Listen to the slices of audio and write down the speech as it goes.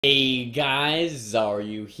Hey guys,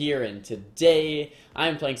 Xaryu here, and today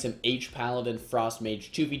I'm playing some H Paladin Frost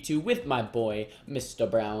Mage 2v2 with my boy, Mr.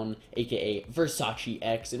 Brown, aka Versace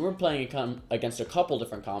X, and we're playing against a couple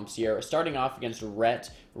different comps here, starting off against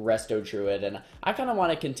Resto Druid, and I kind of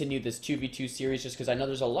want to continue this 2v2 series just because I know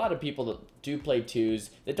there's a lot of people that do play 2s,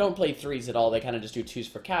 that don't play 3s at all, they kind of just do 2s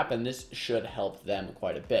for cap, and this should help them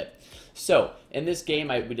quite a bit. So, in this game,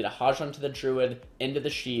 we did a Hajj onto the Druid, into the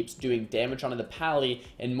Sheeps, doing damage onto the Pally,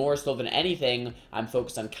 and more so than anything, I'm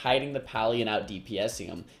focused on kiting the Pally and out DPSing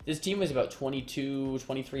him. This team was about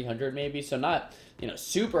 2300 maybe, so not,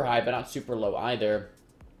 super high, but not super low either.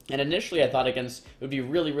 And initially, I thought it would be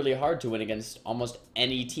really hard to win against almost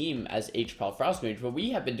any team as HPAL Frost Mage, but we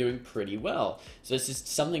have been doing pretty well. So this is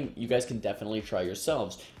something you guys can definitely try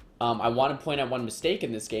yourselves. I want to point out one mistake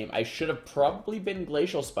in this game. I should have probably been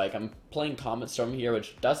Glacial Spike. I'm playing Comet Storm here,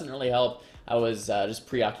 which doesn't really help. I was just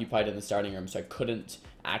preoccupied in the starting room, so I couldn't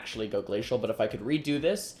actually go Glacial. But if I could redo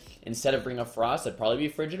this, instead of Ring of Frost, I'd probably be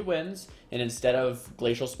Frigid Winds. And instead of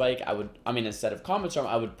Glacial Spike, instead of Comet Storm,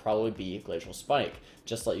 I would probably be Glacial Spike.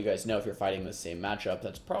 Just to let you guys know, if you're fighting the same matchup,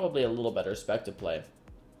 that's probably a little better spec to play.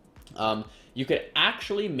 You could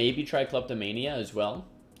actually maybe try Kleptomania as well.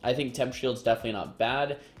 I think Temp Shield's definitely not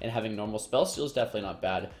bad, and having normal Spell Steal is definitely not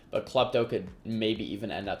bad, but Klepto could maybe even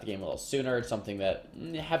end up the game a little sooner. It's something that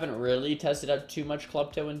haven't really tested out too much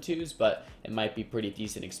Klepto in 2s, but it might be pretty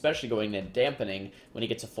decent, especially going into Dampening when he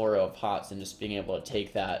gets a 4-0 of Hots and just being able to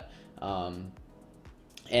take that. And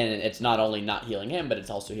it's not only not healing him, but it's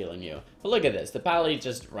also healing you. But look at this, the Pally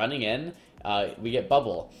just running in. We get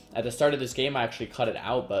Bubble. At the start of this game, I actually cut it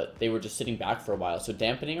out, but they were just sitting back for a while. So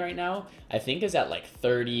Dampening right now, I think, is at like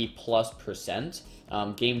 30+%.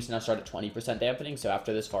 Games now start at 20% Dampening, so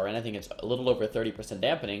after this far in, I think it's a little over 30%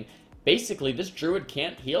 Dampening. Basically, this Druid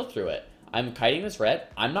can't heal through it. I'm kiting this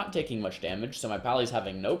Ret. I'm not taking much damage, so my Pally's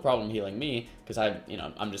having no problem healing me, because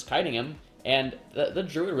I'm just kiting him. And the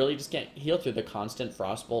Druid really just can't heal through the constant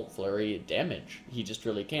Frostbolt Flurry damage. He just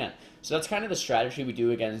really can't. So that's kind of the strategy we do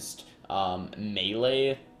against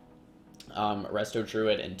melee Resto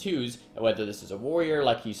Druid and 2s, whether this is a warrior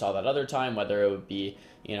like you saw that other time, whether it would be,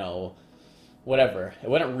 whatever. It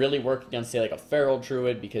wouldn't really work against, say, like a Feral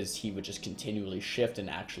Druid because he would just continually shift and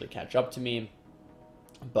actually catch up to me.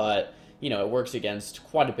 But, it works against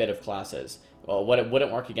quite a bit of classes. Well, what it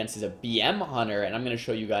wouldn't work against is a BM Hunter, and I'm going to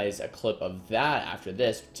show you guys a clip of that after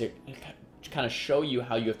this to kind of show you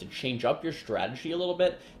how you have to change up your strategy a little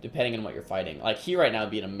bit depending on what you're fighting. Like here right now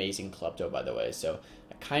would be an amazing Klepto, by the way, so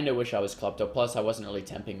I kind of wish I was Klepto, plus I wasn't really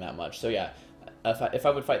temping that much. So yeah, if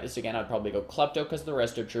I would fight this again, I'd probably go Klepto because of the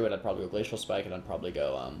Resto Druid, I'd probably go Glacial Spike, and I'd probably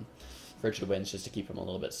go Frigid Winds just to keep him a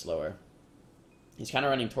little bit slower. He's kind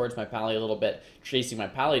of running towards my Pally a little bit, chasing my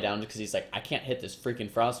Pally down because he's like, I can't hit this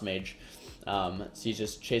freaking Frost Mage. So he's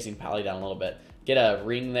just chasing Pally down a little bit. Get a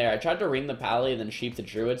ring there. I tried to ring the Pally and then sheep the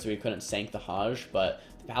Druid so he couldn't sank the Hajj, but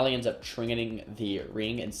the Pally ends up trinketing the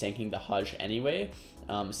ring and sanking the Hajj anyway.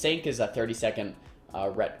 Sank is a 30-second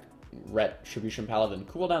Retribution Paladin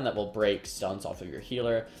cooldown that will break stuns off of your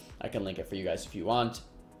healer. I can link it for you guys if you want.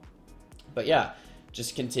 But yeah,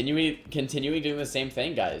 just continuing doing the same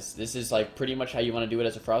thing, guys. This is like pretty much how you want to do it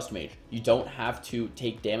as a Frost Mage. You don't have to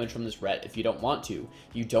take damage from this Ret if you don't want to.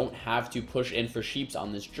 You don't have to push in for Sheeps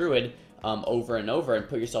on this Druid over and over and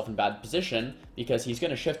put yourself in bad position because he's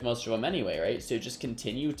going to shift most of them anyway, right? So just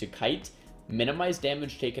continue to kite, minimize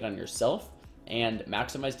damage taken on yourself, and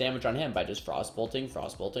maximize damage on him by just frostbolting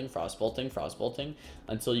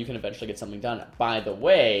until you can eventually get something done. By the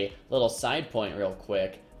way, little side point real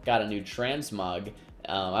quick. Got a new transmog.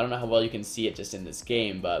 I don't know how well you can see it just in this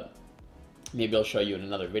game, but maybe I'll show you in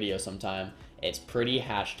another video sometime. It's pretty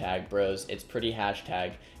hashtag, bros. It's pretty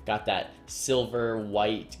hashtag. Got that silver,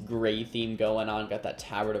 white, gray theme going on. Got that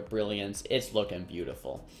Tower of Brilliance. It's looking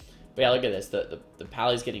beautiful. But yeah, look at this. The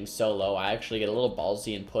Pally's getting so low. I actually get a little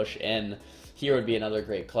ballsy and push in. Here would be another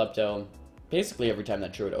great Klepto. Basically, every time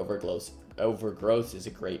that Druid overgrowth is a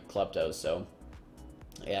great Klepto, so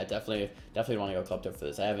yeah, definitely want to go Klepto for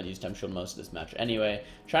this. I haven't used Temp Shield most of this match anyway.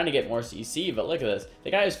 Trying to get more CC, but look at this.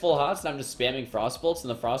 The guy is full Hots, and I'm just spamming Frostbolts, and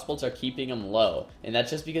the Frostbolts are keeping him low. And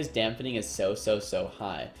that's just because Dampening is so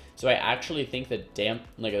high. So I actually think that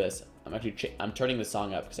look at this. I'm turning the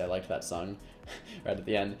song up because I liked that song right at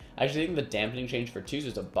the end. I actually think the Dampening change for 2s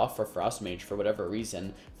is a buff for Frost Mage for whatever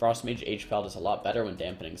reason. Frost Mage HPAL does a lot better when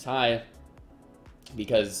Dampening's high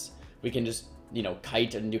because we can just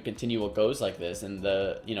kite and do continual goes like this, and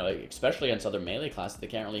especially against other melee classes, they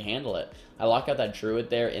can't really handle it. I lock out that Druid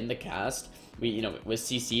there in the cast. We, with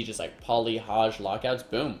CC, just like Poly, Hajj, lockouts,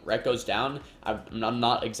 boom, Ret goes down. I'm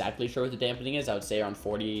not exactly sure what the dampening is. I would say around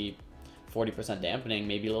 40, 40% dampening,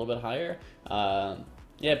 maybe a little bit higher.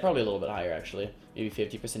 Yeah, probably a little bit higher, actually. Maybe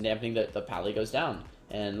 50% dampening, the pally goes down.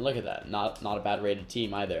 And look at that. Not a bad rated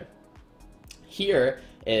team either. Here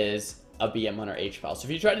is a BM Hunter H-Pal. So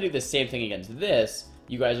if you try to do the same thing against this,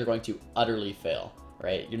 you guys are going to utterly fail,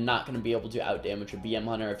 right? You're not going to be able to outdamage a BM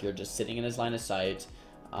Hunter if you're just sitting in his line of sight,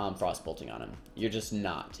 frostbolting on him. You're just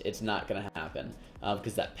not. It's not going to happen.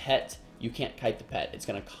 Because that pet, you can't kite the pet. It's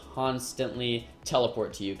going to constantly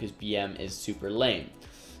teleport to you because BM is super lame.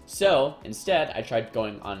 So instead, I tried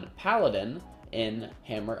going on Paladin in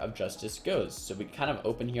Hammer of Justice Goes. So we kind of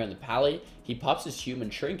open here on the pally. He pops his human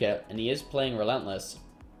trinket, and he is playing Relentless.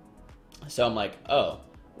 So I'm like, oh,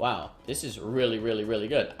 wow, this is really, really, really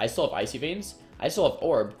good. I still have Icy Veins, I still have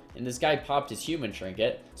Orb, and this guy popped his human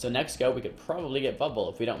trinket. So next go, we could probably get Bubble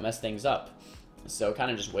if we don't mess things up. So kind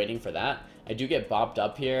of just waiting for that. I do get bopped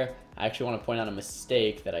up here. I actually want to point out a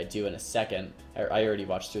mistake that I do in a second. I already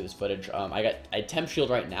watched through this footage. I temp shield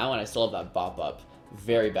right now, and I still have that bop up.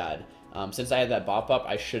 Very bad. Since I had that bop up,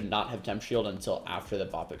 I should not have temp shield until after the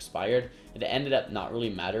bop expired. It ended up not really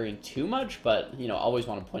mattering too much, but, you know, always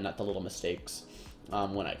want to point out the little mistakes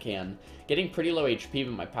when I can. Getting pretty low HP,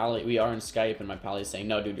 but my pally, we are in Skype, and my pally is saying,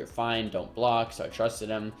 no, dude, you're fine, don't block, so I trusted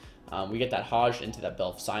him. We get that Hajj into that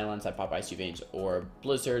Bell of Silence. I pop Icy Veins or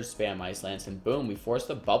Blizzard, spam Ice Lance, and boom, we force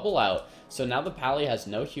the bubble out. So now the pally has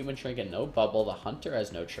no human trinket, no bubble. The hunter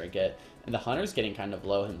has no trinket, and the hunter's getting kind of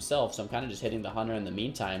low himself. So I'm kind of just hitting the hunter in the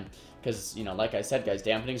meantime because, you know, like I said, guys,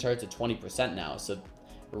 dampening starts at 20% now. So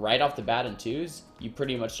right off the bat in twos, you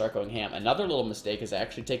pretty much start going ham. Another little mistake is I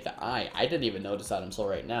actually take the eye. I didn't even notice that until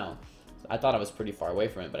right now. I thought I was pretty far away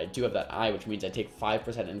from it, but I do have that eye, which means I take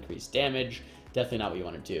 5% increased damage. Definitely not what you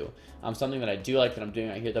want to do. Something that I do like that I'm doing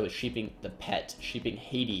right here, though, is sheeping the pet. Sheeping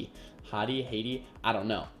Haiti, I don't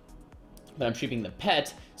know. But I'm sheeping the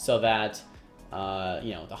pet so that,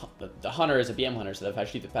 you know, the hunter is a BM hunter, so that if I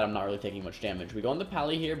sheep the pet, I'm not really taking much damage. We go in the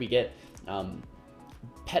pally here, we get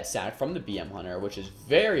pet sack from the BM hunter, which is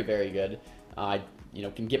very, very good. I, you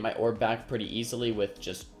know, can get my orb back pretty easily with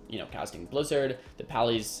just, you know, casting Blizzard. The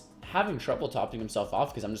pally's having trouble topping himself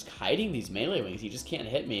off because I'm just kiting these melee wings. He just can't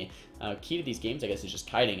hit me. Key to these games, I guess, is just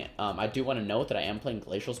kiting it. I do want to note that I am playing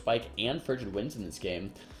Glacial Spike and Frigid Winds in this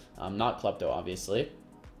game. Not Klepto, obviously.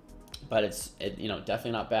 But it's, you know,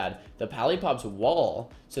 definitely not bad. The pally pops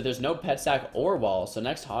wall, so there's no pet sack or wall, so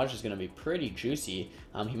next Hajj is going to be pretty juicy.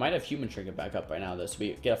 He might have human trinket back up by now, though, so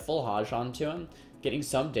we get a full Hajj onto him, getting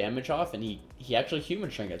some damage off, and he actually human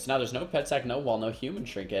trinkets. Now there's no pet sack, no wall, no human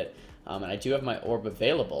trinket, and I do have my orb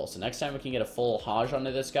available, so next time we can get a full Hajj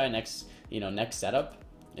onto this guy, next setup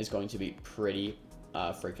is going to be pretty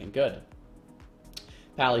freaking good.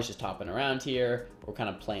 Pally's just hopping around here. We're kind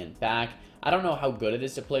of playing back. I don't know how good it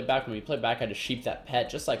is to play back. When we play back, I just sheep that pet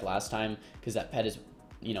just like last time because that pet is,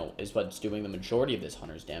 you know, is what's doing the majority of this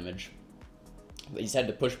hunter's damage. But he's had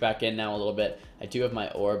to push back in now a little bit. I do have my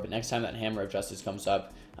orb, but next time that Hammer of Justice comes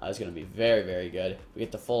up, it's going to be very, very good. We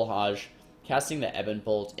get the full Hajj, casting the Ebon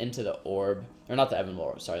Bolt into the orb, or not the Ebon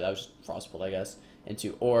Bolt, sorry, that was Frostbolt, I guess,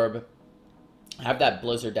 into orb. Have that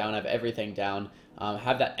Blizzard down, have everything down.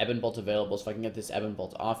 Have that Ebon Bolt available, so if I can get this Ebon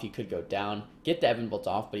Bolt off, he could go down. Get the Ebon Bolt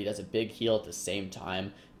off, but he does a big heal at the same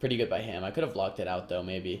time. Pretty good by him. I could have locked it out, though,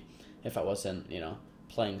 maybe, if I wasn't, you know,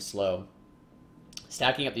 playing slow.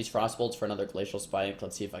 Stacking up these Frostbolts for another Glacial Spike.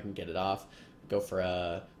 Let's see if I can get it off. Go for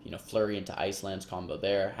a, you know, Flurry into Ice Lance combo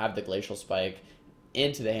there. Have the Glacial Spike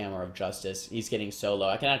into the Hammer of Justice. He's getting so low.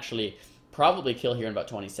 I can actually probably kill here in about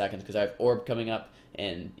 20 seconds because I have Orb coming up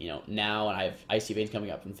and, you know, now, and I have Icy Veins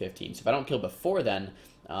coming up in 15. So if I don't kill before then,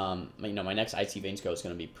 you know, my next Icy Veins go is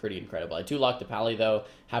going to be pretty incredible. I do lock the pally, though,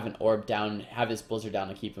 have an orb down, have this Blizzard down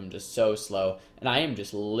to keep him just so slow, and I am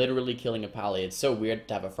just literally killing a pally. It's so weird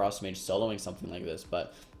to have a Frost Mage soloing something like this,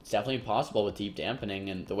 but it's definitely possible with deep dampening,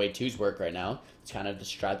 and the way twos work right now, it's kind of the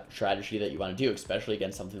strategy that you want to do, especially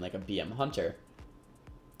against something like a BM Hunter.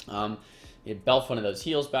 You belf one of those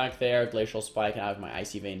heals back there, Glacial Spike, and I have my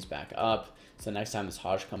Icy Veins back up. So next time this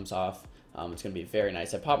Hajj comes off, it's going to be very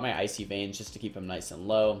nice. I pop my Icy Veins just to keep him nice and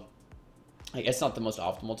low. I guess not the most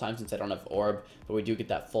optimal time since I don't have Orb, but we do get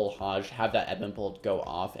that full Hajj, have that Ebon Bolt go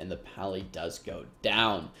off, and the pally does go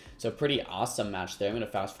down. So pretty awesome match there. I'm going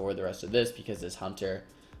to fast forward the rest of this because this Hunter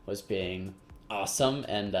was being awesome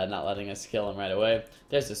and not letting us kill him right away.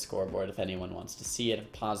 There's the scoreboard if anyone wants to see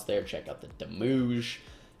it. Pause there, check out the Damage.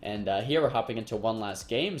 And here we're hopping into one last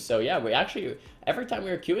game. So yeah, we actually, every time we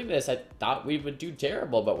were queuing this, I thought we would do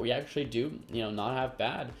terrible, but we actually do, you know, not have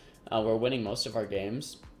bad. We're winning most of our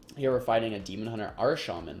games. Here we're fighting a Demon Hunter or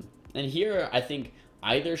Shaman. And here, I think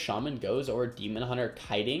either Shaman goes or Demon Hunter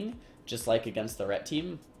kiting, just like against the Ret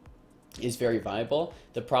team. is very viable.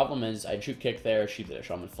 The problem is I shoot kick there, she did a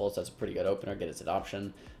shaman full, so that's a pretty good opener, get its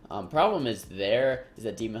adoption. Problem is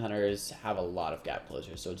that Demon Hunters have a lot of gap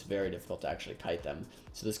closers, so it's very difficult to actually kite them.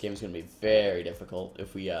 So this game is going to be very difficult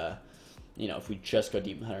if we, if we just go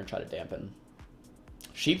Demon Hunter and try to dampen.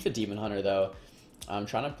 Sheep the Demon Hunter, though. I'm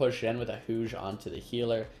trying to push in with a Hooge onto the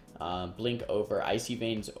healer. Blink over, Icy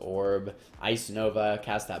Veins Orb, Ice Nova,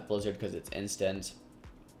 cast that Blizzard because it's instant.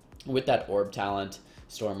 With that Orb talent,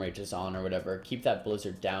 Storm Rage is on or whatever, keep that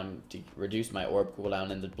Blizzard down to reduce my Orb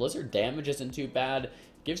cooldown, and the Blizzard damage isn't too bad.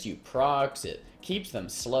 It gives you procs, it keeps them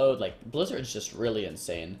slowed. Like, Blizzard's just really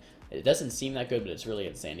insane. It doesn't seem that good, but it's really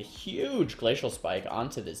insane. A huge Glacial Spike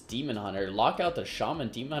onto this Demon Hunter. Lock out the Shaman.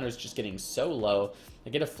 Demon Hunter's just getting so low. I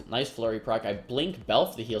get a nice Flurry proc. I Blink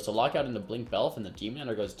Belf the heal, so lock out into Blink Belf, and the Demon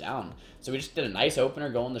Hunter goes down. So we just did a nice opener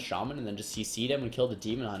going the Shaman, and then just CC'd him and killed the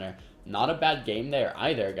Demon Hunter. Not a bad game there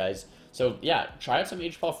either, guys. So yeah, try out some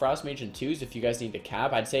HP Frost Mage in 2s if you guys need to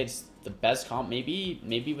cap. I'd say it's the best comp. Maybe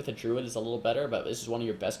with a Druid is a little better, but this is one of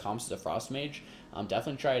your best comps as a Frost Mage.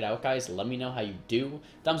 Definitely try it out, guys. Let me know how you do.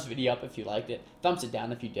 Thumbs the video up if you liked it. Thumbs it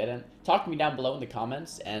down if you didn't. Talk to me down below in the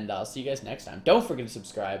comments, and I'll see you guys next time. Don't forget to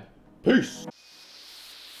subscribe. Peace!